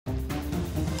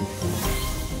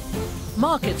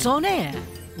Markets on Air,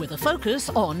 with a focus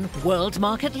on world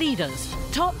market leaders,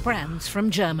 top brands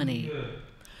from Germany.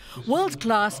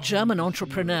 World-class German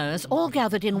entrepreneurs all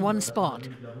gathered in one spot.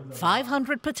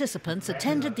 500 participants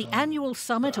attended the annual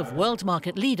summit of world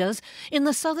market leaders in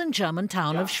the southern German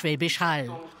town of Schwäbisch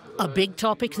Hall. A big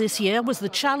topic this year was the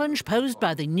challenge posed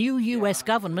by the new US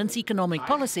government's economic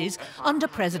policies under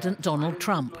President Donald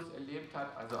Trump.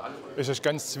 It's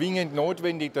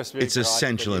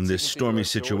essential in this stormy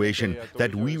situation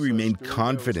that we remain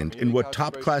confident in what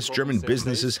top-class German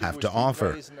businesses have to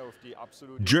offer.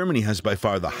 Germany has by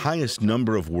far the highest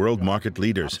number of world market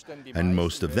leaders, and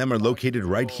most of them are located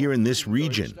right here in this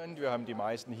region.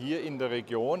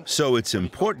 So it's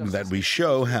important that we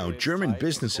show how German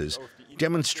businesses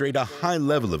demonstrate a high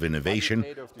level of innovation,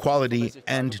 quality,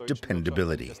 and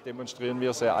dependability.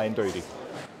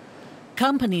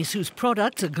 Companies whose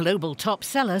products are global top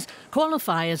sellers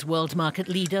qualify as world market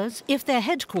leaders if they're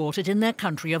headquartered in their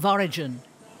country of origin.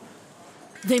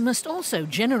 They must also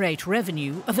generate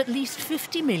revenue of at least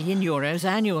 50 million euros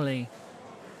annually.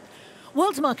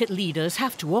 World market leaders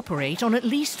have to operate on at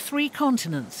least 3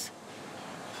 continents.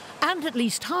 And at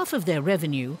least half of their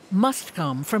revenue must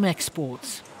come from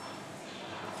exports.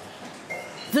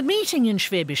 The meeting in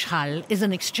Schwäbisch Hall is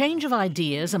an exchange of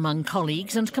ideas among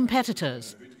colleagues and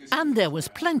competitors. And there was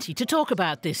plenty to talk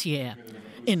about this year.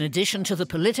 In addition to the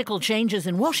political changes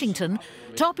in Washington,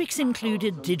 topics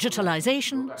included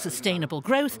digitalization, sustainable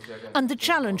growth, and the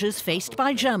challenges faced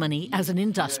by Germany as an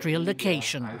industrial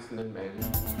location.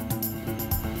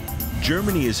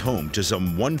 Germany is home to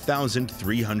some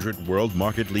 1,300 world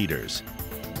market leaders.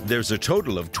 There's a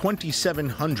total of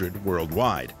 2,700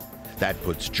 worldwide. That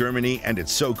puts Germany and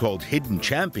its so-called hidden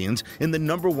champions in the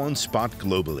 #1 spot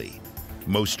globally.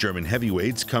 Most German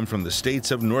heavyweights come from the states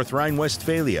of North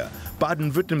Rhine-Westphalia,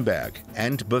 Baden-Württemberg,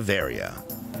 and Bavaria.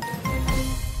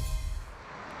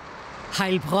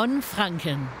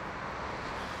 Heilbronn-Franken.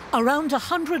 Around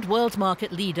 100 world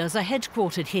market leaders are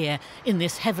headquartered here in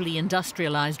this heavily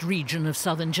industrialized region of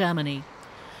southern Germany.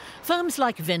 Firms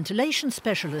like ventilation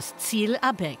specialist Ziel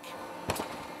Abeck.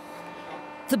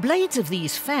 The blades of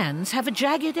these fans have a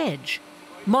jagged edge,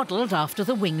 modeled after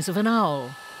the wings of an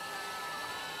owl.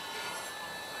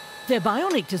 Their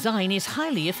bionic design is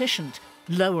highly efficient,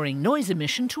 lowering noise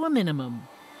emission to a minimum.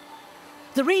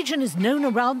 The region is known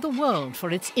around the world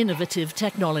for its innovative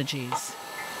technologies.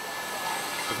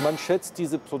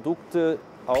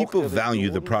 People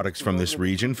value the products from this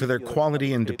region for their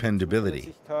quality and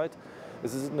dependability.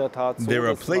 There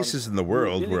are places in the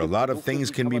world where a lot of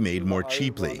things can be made more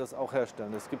cheaply.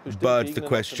 But the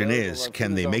question is,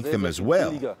 can they make them as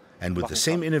well, and with the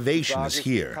same innovation as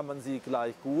here?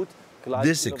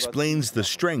 This explains the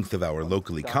strength of our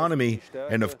local economy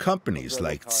and of companies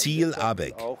like Ziel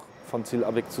Abeck.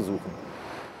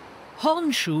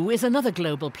 Hornschuh is another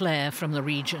global player from the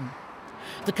region.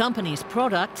 The company's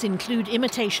products include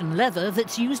imitation leather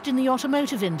that's used in the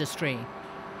automotive industry.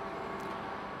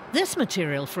 This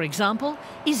material, for example,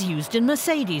 is used in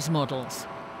Mercedes models.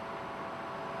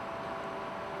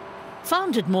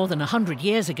 Founded more than 100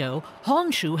 years ago,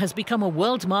 Hornschuh has become a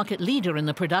world market leader in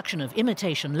the production of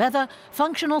imitation leather,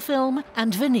 functional film,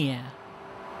 and veneer.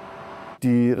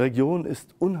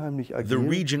 The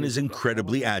region is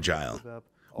incredibly agile.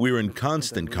 We're in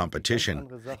constant competition,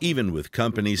 even with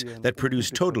companies that produce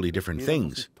totally different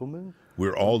things.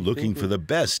 We're all looking for the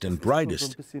best and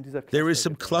brightest. There is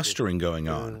some clustering going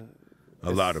on.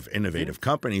 A lot of innovative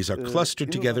companies are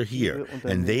clustered together here,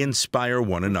 and they inspire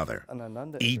one another,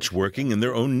 each working in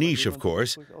their own niche, of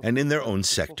course, and in their own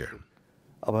sector.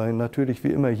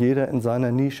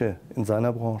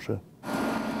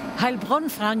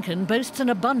 Heilbronn-Franken boasts an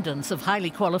abundance of highly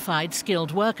qualified,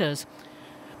 skilled workers.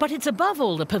 But it's above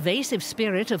all the pervasive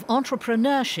spirit of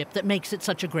entrepreneurship that makes it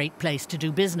such a great place to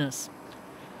do business.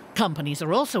 Companies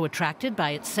are also attracted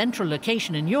by its central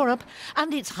location in Europe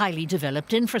and its highly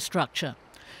developed infrastructure.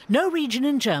 No region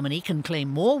in Germany can claim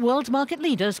more world market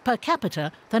leaders per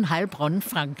capita than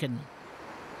Heilbronn-Franken.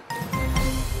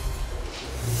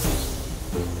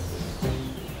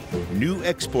 New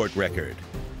export record.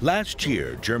 Last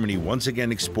year, Germany once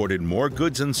again exported more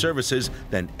goods and services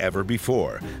than ever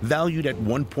before, valued at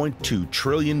 1.2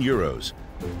 trillion euros.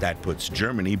 That puts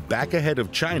Germany back ahead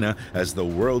of China as the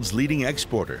world's leading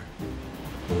exporter.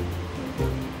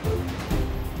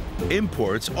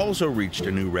 Imports also reached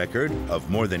a new record of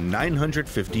more than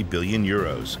 950 billion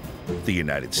euros. The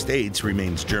United States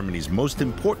remains Germany's most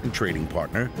important trading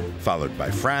partner, followed by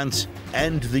France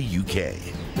and the UK.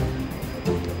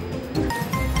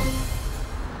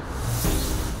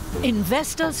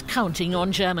 Investors counting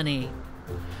on Germany.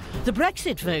 The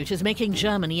Brexit vote is making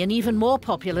Germany an even more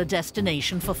popular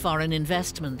destination for foreign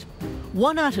investment.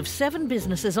 1 out of 7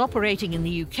 businesses operating in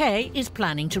the UK is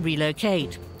planning to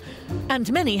relocate.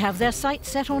 And many have their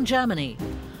sights set on Germany.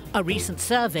 A recent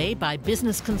survey by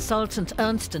business consultant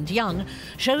Ernst & Young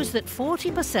shows that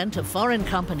 40% of foreign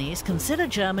companies consider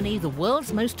Germany the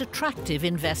world's most attractive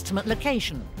investment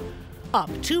location,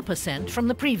 up 2% from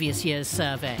the previous year's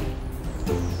survey.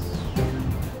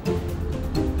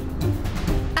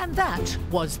 And that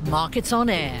was Markets on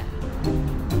Air.